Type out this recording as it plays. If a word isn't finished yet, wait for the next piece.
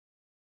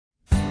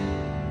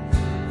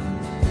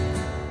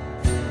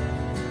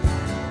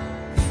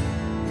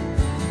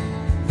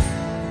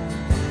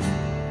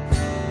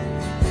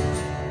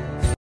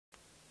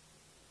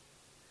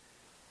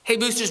Hey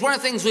Boosters, one of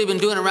the things we've been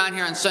doing around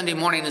here on Sunday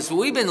morning is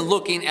we've been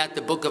looking at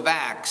the book of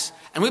Acts,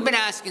 and we've been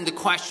asking the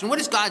question, what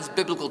is God's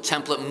biblical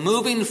template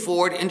moving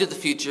forward into the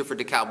future for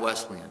DeKalb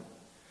Wesleyan?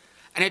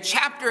 And a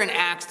chapter in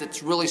Acts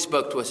that's really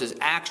spoke to us is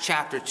Acts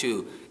chapter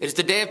 2. It is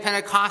the day of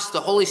Pentecost.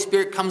 The Holy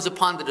Spirit comes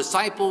upon the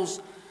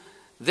disciples.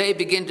 They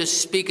begin to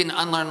speak in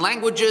unlearned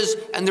languages,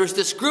 and there's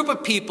this group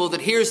of people that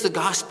hears the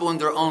gospel in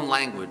their own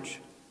language.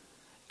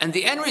 And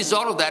the end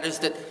result of that is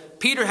that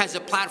Peter has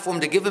a platform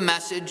to give a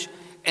message,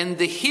 and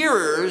the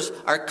hearers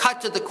are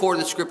cut to the core,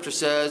 the scripture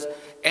says,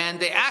 and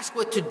they ask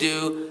what to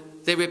do.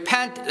 They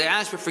repent, they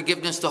ask for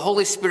forgiveness. The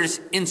Holy Spirit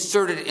is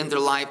inserted in their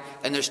life,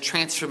 and there's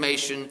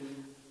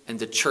transformation, and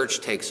the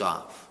church takes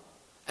off.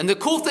 And the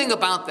cool thing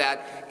about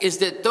that is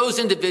that those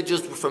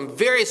individuals were from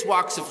various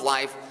walks of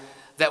life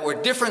that were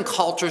different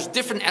cultures,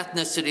 different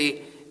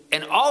ethnicity,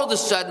 and all of a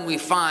sudden we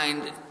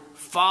find,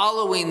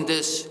 following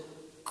this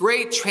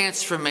great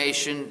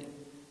transformation,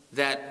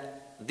 that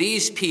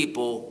these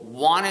people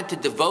wanted to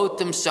devote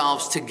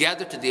themselves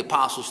together to the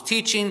apostles'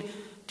 teaching,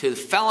 to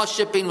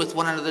fellowshipping with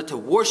one another, to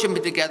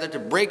worshiping together, to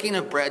breaking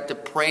of bread, to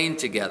praying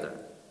together.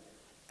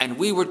 And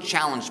we were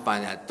challenged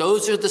by that.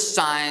 Those are the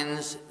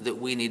signs that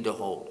we need to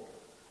hold.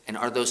 And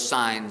are those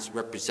signs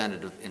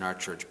representative in our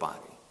church body?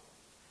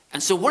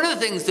 And so one of the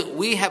things that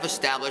we have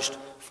established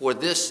for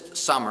this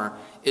summer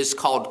is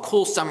called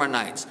Cool Summer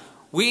Nights.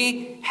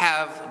 We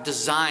have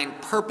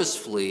designed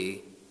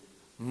purposefully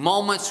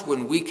moments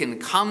when we can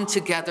come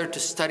together to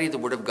study the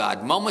Word of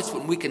God, moments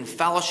when we can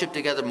fellowship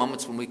together,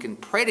 moments when we can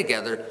pray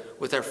together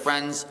with our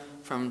friends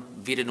from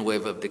Vida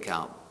Nueva of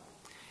DeKalb.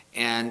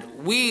 And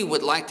we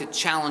would like to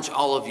challenge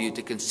all of you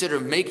to consider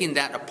making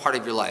that a part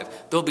of your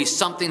life. There'll be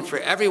something for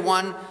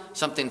everyone,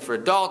 something for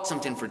adults,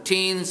 something for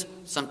teens,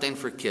 something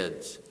for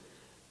kids.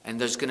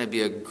 And there's going to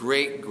be a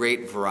great,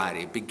 great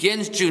variety. It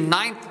begins June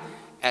 9th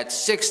at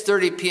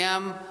 6:30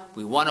 p.m.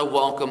 We want to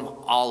welcome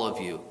all of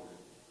you.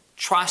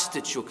 Trust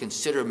that you'll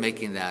consider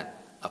making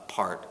that a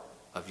part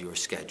of your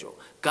schedule.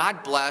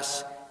 God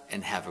bless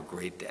and have a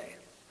great day.